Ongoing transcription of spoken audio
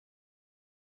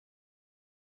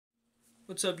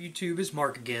What's up YouTube, it's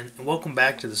Mark again, and welcome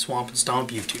back to the Swamp and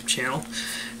Stomp YouTube channel.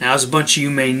 Now, as a bunch of you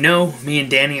may know, me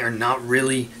and Danny are not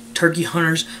really turkey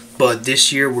hunters, but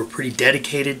this year we're pretty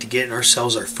dedicated to getting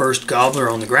ourselves our first gobbler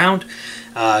on the ground.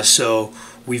 So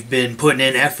we've been putting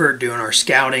in effort, doing our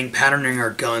scouting, patterning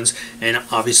our guns, and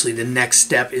obviously the next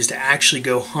step is to actually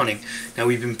go hunting. Now,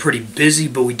 we've been pretty busy,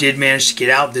 but we did manage to get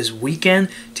out this weekend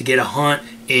to get a hunt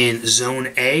in Zone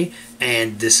A,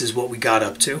 and this is what we got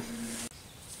up to.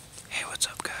 Hey, what's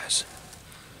up guys?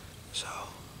 So,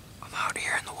 I'm out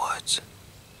here in the woods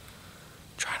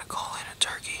trying to call in a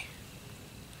turkey,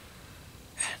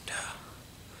 and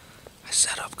I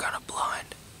set up kind of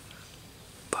blind,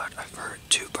 but I've heard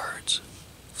two birds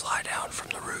fly down from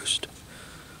the roost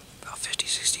about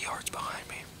 50-60 yards behind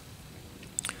me.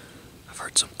 I've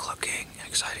heard some clucking and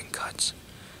exciting cuts,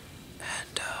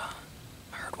 and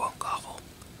I heard one gobble,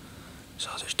 so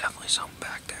there's definitely something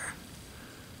back there.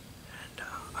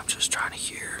 I'm just trying to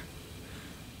hear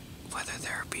whether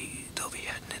they'll be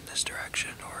heading in this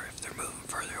direction or if they're moving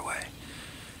further away.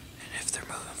 And if they're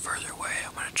moving further away,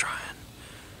 I'm gonna try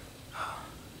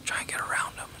and get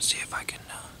around them and see if I can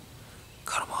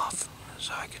cut them off,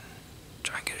 so I can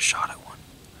try and get a shot at one.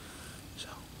 So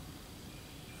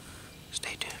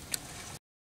stay tuned.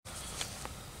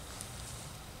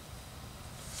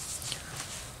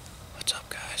 What's up,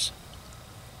 guys?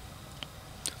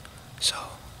 So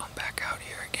I'm back out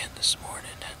here again this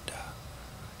morning, and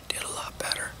did a lot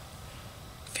better.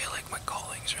 I feel like my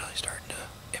calling's really starting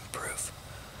to improve.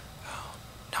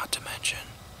 Not to mention,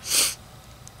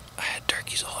 I had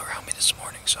turkeys all around me this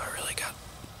morning, so I really got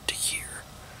to hear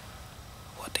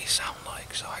what they sound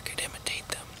like so I could imitate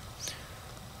them.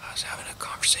 I was having a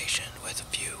conversation with a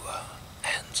few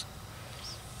hens.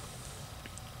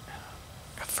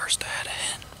 At first I had a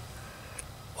hen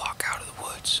walk out of the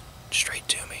woods straight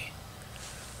to me.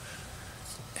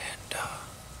 And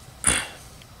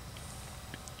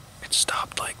it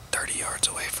stopped like 30 yards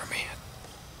away from me.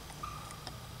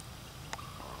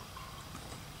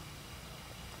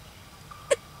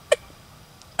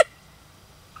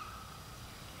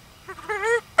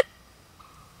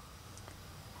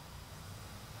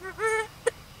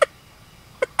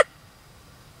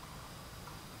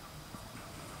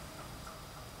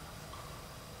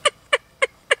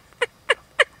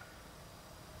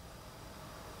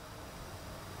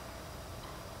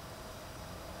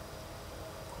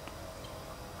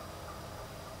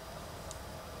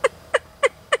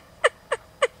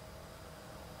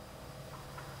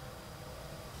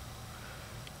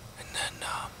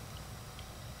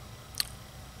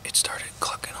 It started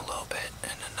clucking a little bit,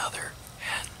 and another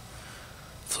hen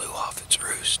flew off its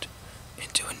roost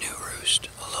into a new roost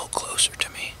a little closer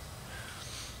to me.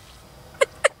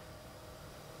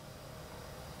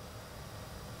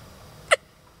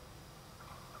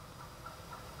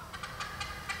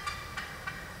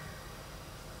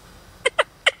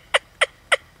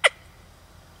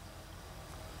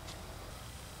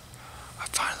 I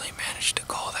finally managed to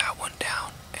call that one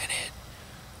down, and it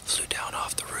flew down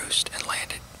off the roost and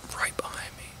landed right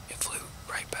behind me. It flew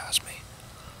right past me.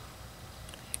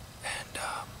 And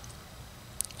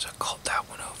so I called that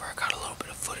one over. I got a little bit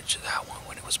of footage of that one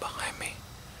when it was behind me.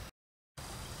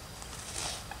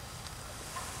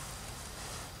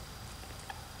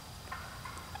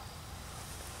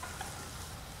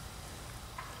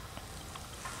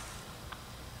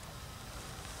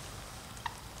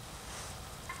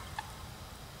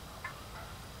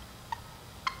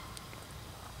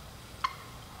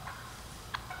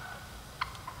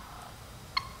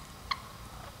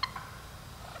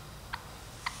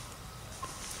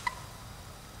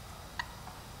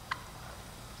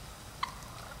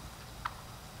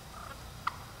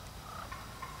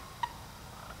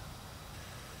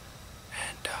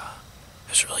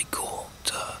 It was really cool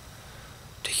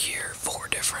to hear four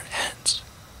different hens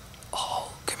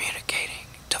all communicating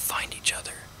to find each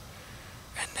other,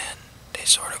 and then they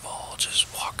sort of all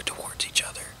just walked towards each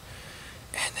other,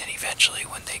 and then eventually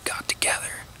when they got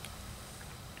together,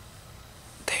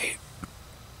 they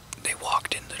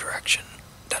walked in the direction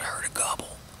that I heard a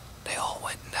gobble. They all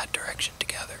went in that direction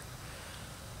together.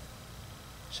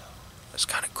 So it's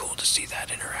kind of cool to see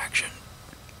that interaction,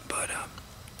 but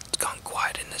it's gone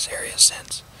quiet in this area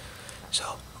since,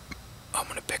 so I'm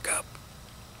gonna pick up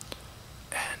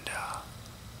and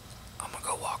I'm gonna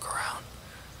go walk around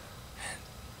and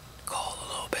call a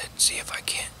little bit and see if I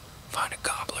can't find a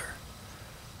gobbler,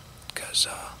 because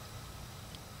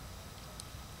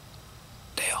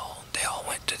they all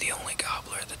went to the only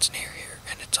gobbler that's near here,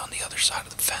 and it's on the other side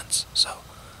of the fence, so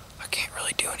I can't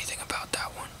really do anything about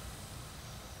that one.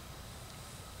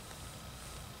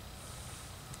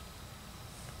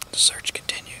 The search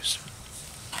continues.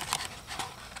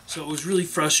 So it was really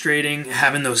frustrating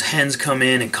having those hens come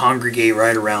in and congregate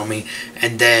right around me,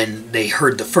 and then they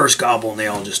heard the first gobble and they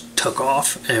all just took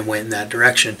off and went in that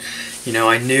direction. You know,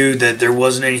 I knew that there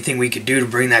wasn't anything we could do to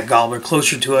bring that gobbler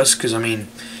closer to us, because I mean,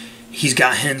 he's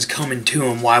got hens coming to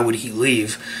him, why would he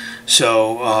leave?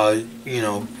 So, you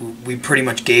know, we pretty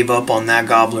much gave up on that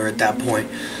gobbler at that point.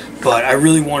 But I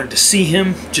really wanted to see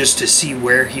him, just to see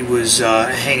where he was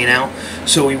hanging out.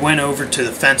 So we went over to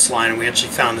the fence line and we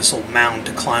actually found this little mound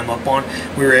to climb up on.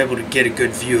 We were able to get a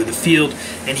good view of the field,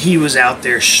 and he was out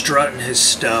there strutting his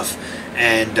stuff.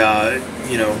 And,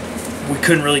 you know, we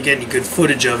couldn't really get any good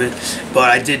footage of it,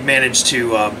 but I did manage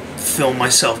to film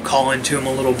myself calling to him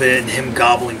a little bit and him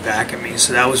gobbling back at me.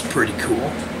 So that was pretty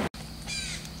cool.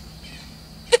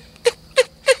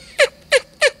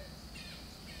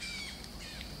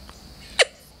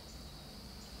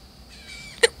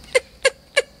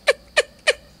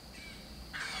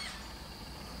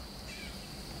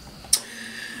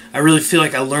 I really feel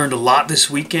like I learned a lot this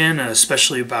weekend,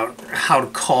 especially about how to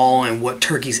call and what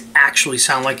turkeys actually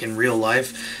sound like in real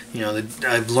life. You know,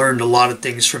 I've learned a lot of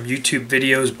things from YouTube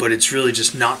videos, but it's really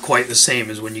just not quite the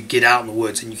same as when you get out in the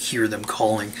woods and you hear them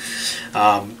calling.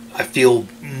 I feel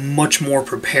much more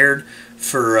prepared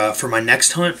for my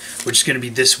next hunt, which is going to be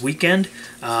this weekend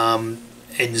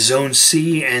in Zone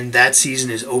C, and that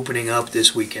season is opening up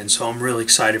this weekend. So I'm really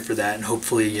excited for that, and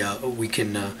hopefully we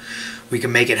can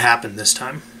make it happen this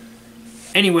time.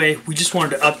 Anyway, we just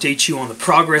wanted to update you on the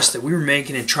progress that we were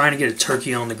making in trying to get a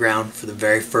turkey on the ground for the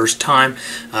very first time.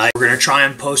 We're going to try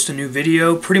and post a new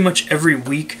video pretty much every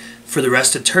week for the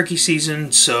rest of turkey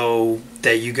season, so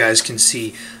that you guys can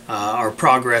see our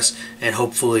progress, and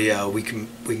hopefully we can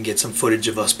get some footage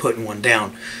of us putting one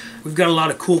down. We've got a lot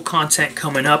of cool content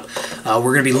coming up.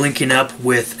 We're going to be linking up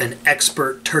with an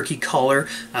expert turkey caller.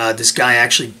 This guy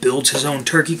actually builds his own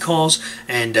turkey calls,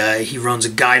 and he runs a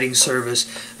guiding service,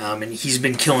 and he's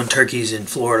been killing turkeys in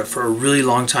Florida for a really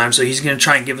long time, so he's going to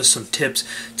try and give us some tips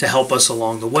to help us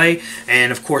along the way.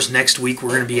 And of course, next week we're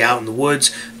going to be out in the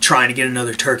woods trying to get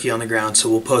another turkey on the ground, so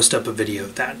we'll post up a video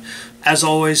of that. As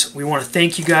always, we want to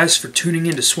thank you guys for tuning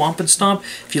in to Swamp and Stomp.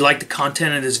 If you like the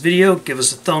content of this video, give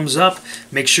us a thumbs up.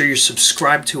 Make sure you're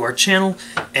subscribed to our channel.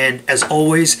 And as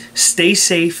always, stay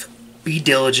safe, be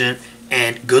diligent,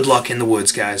 and good luck in the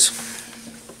woods, guys.